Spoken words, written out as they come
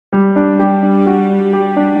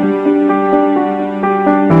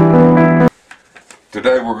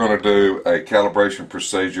Today we're going to do a calibration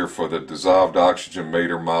procedure for the dissolved oxygen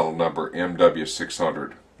meter model number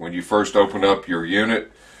MW600. When you first open up your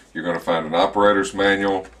unit, you're going to find an operator's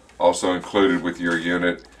manual. Also included with your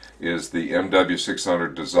unit is the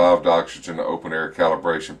MW600 dissolved oxygen open air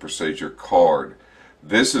calibration procedure card.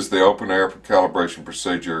 This is the open air calibration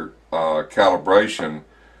procedure calibration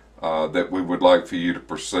that we would like for you to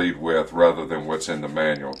proceed with rather than what's in the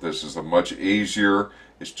manual. This is a much easier,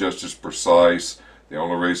 it's just as precise. The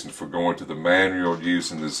only reason for going to the manual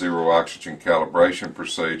using the zero oxygen calibration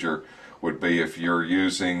procedure would be if you're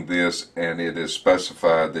using this and it is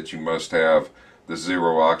specified that you must have the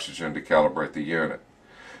zero oxygen to calibrate the unit.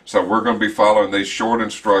 So we're going to be following these short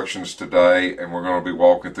instructions today, and we're going to be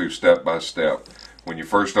walking through step by step. When you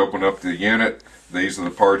first open up the unit, these are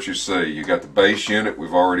the parts you see. You got the base unit,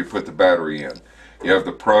 we've already put the battery in. You have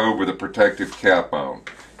the probe with a protective cap on.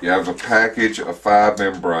 You have a package of 5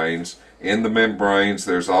 membranes. In the membranes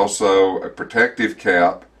there's also a protective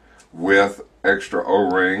cap with extra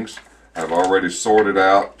O-rings. I've already sorted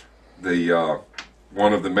out the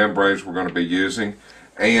one of the membranes we're going to be using,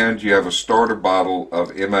 and you have a starter bottle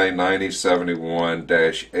of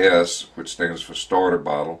MA9071-S, which stands for starter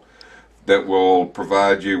bottle, that will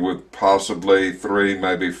provide you with possibly 3,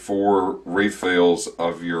 maybe 4 refills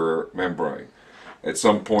of your membrane. At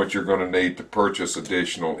some point you're going to need to purchase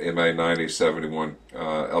additional MA9071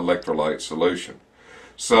 electrolyte solution.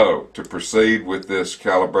 So to proceed with this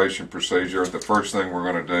calibration procedure, the first thing we're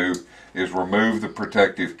going to do is remove the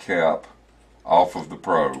protective cap off of the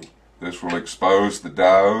probe. This will expose the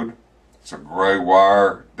diode. It's a gray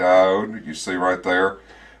wire diode you see right there.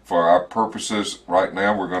 For our purposes right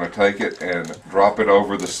now, we're going to take it and drop it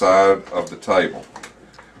over the side of the table.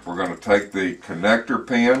 We're going to take the connector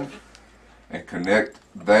pin and connect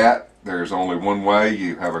that. There's only one way.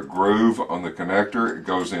 You have a groove on the connector. It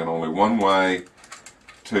goes in only one way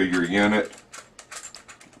to your unit,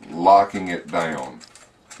 locking it down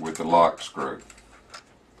with the lock screw.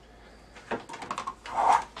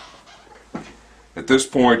 At this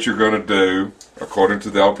point you're going to do, according to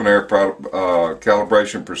the open air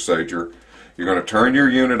calibration procedure, you're going to turn your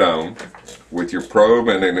unit on with your probe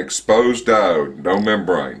and an exposed diode, no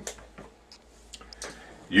membrane.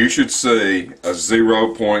 You should see a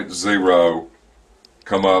 0.0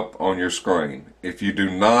 come up on your screen. If you do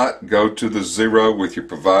not, go to the 0 with your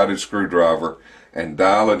provided screwdriver and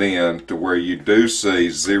dial it in to where you do see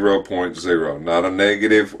 0.0, not a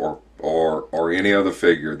negative or any other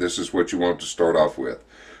figure. This is what you want to start off with,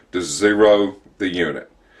 to zero the unit.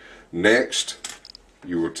 Next,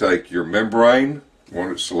 you will take your membrane. You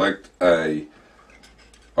want to select a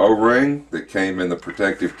O-ring that came in the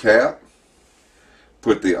protective cap.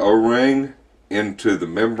 Put the O-ring into the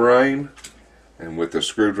membrane, and with the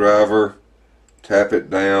screwdriver tap it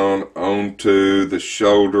down onto the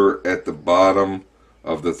shoulder at the bottom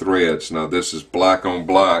of the threads. Now this is black on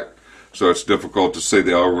black, so it's difficult to see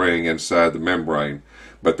the O-ring inside the membrane,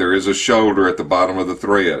 but there is a shoulder at the bottom of the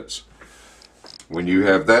threads. When you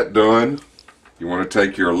have that done, you want to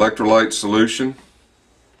take your electrolyte solution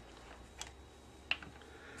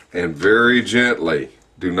and very gently,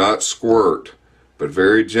 do not squirt, but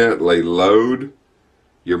very gently load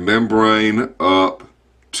your membrane up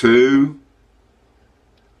to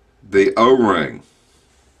the O-ring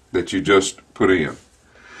that you just put in.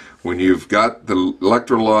 When you've got the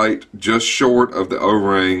electrolyte just short of the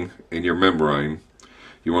O-ring in your membrane,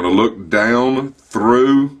 you want to look down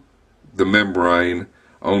through the membrane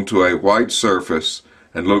onto a white surface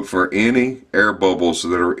and look for any air bubbles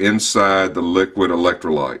that are inside the liquid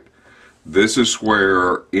electrolyte. This is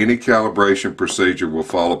where any calibration procedure will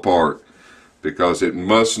fall apart, because it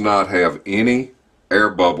must not have any air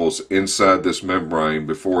bubbles inside this membrane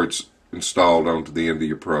before it's installed onto the end of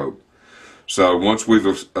your probe. So once we've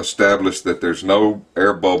established that there's no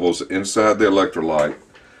air bubbles inside the electrolyte,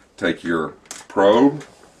 take your probe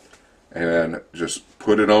and just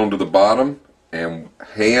put it onto the bottom and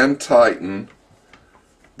hand tighten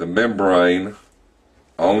the membrane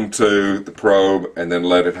onto the probe, and then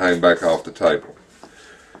let it hang back off the table.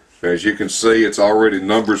 As you can see, it's already,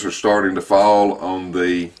 numbers are starting to fall on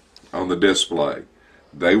the display.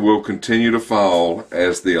 They will continue to fall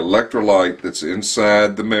as the electrolyte that's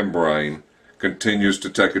inside the membrane continues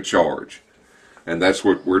to take a charge. And that's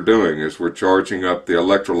what we're doing, is we're charging up the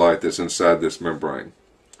electrolyte that's inside this membrane.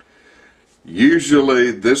 Usually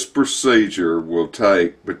this procedure will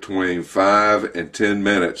take between 5 and 10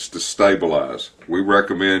 minutes to stabilize. We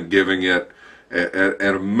recommend giving it at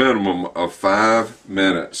a minimum of 5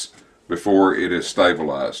 minutes before it is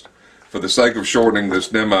stabilized. For the sake of shortening this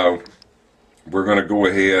demo, we're going to go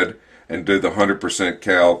ahead and do the 100%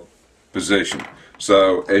 cal position.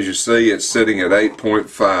 So as you see, it's sitting at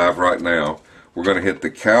 8.5 right now. We're going to hit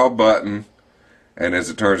the cal button, and as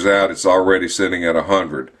it turns out, it's already sitting at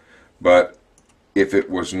 100. But if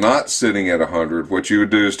it was not sitting at 100, what you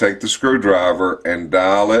would do is take the screwdriver and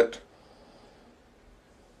dial it.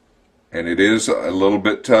 And it is a little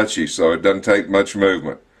bit touchy, so it doesn't take much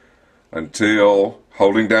movement. Until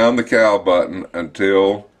holding down the cal button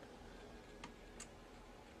until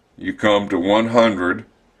you come to 100.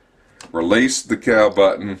 Release the cal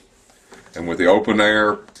button, and with the open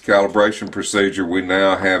air calibration procedure, we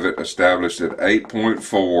now have it established at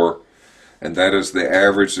 8.4, and that is the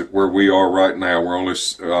average where we are right now. We're only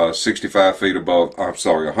 65 feet above, I'm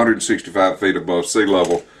sorry, 165 feet above sea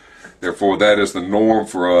level. Therefore, that is the norm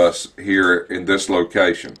for us here in this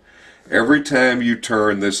location. Every time you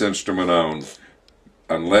turn this instrument on,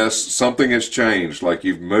 unless something has changed, like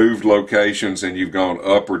you've moved locations and you've gone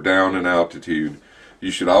up or down in altitude, you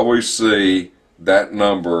should always see that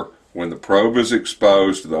number when the probe is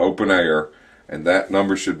exposed to the open air, and that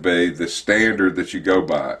number should be the standard that you go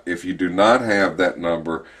by. If you do not have that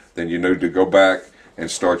number, then you need to go back and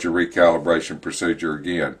start your recalibration procedure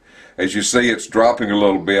again. As you see, it's dropping a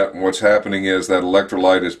little bit, and what's happening is that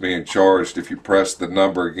electrolyte is being charged. If you press the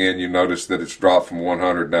number again, you notice that it's dropped from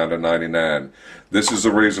 100 down to 99. This is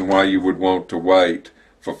the reason why you would want to wait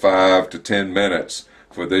for 5 to 10 minutes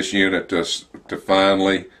for this unit to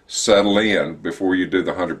finally settle in before you do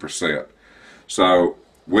the 100%. So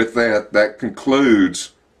with that, that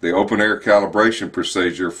concludes the open air calibration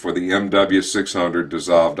procedure for the MW600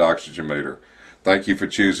 dissolved oxygen meter. Thank you for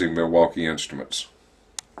choosing Milwaukee Instruments.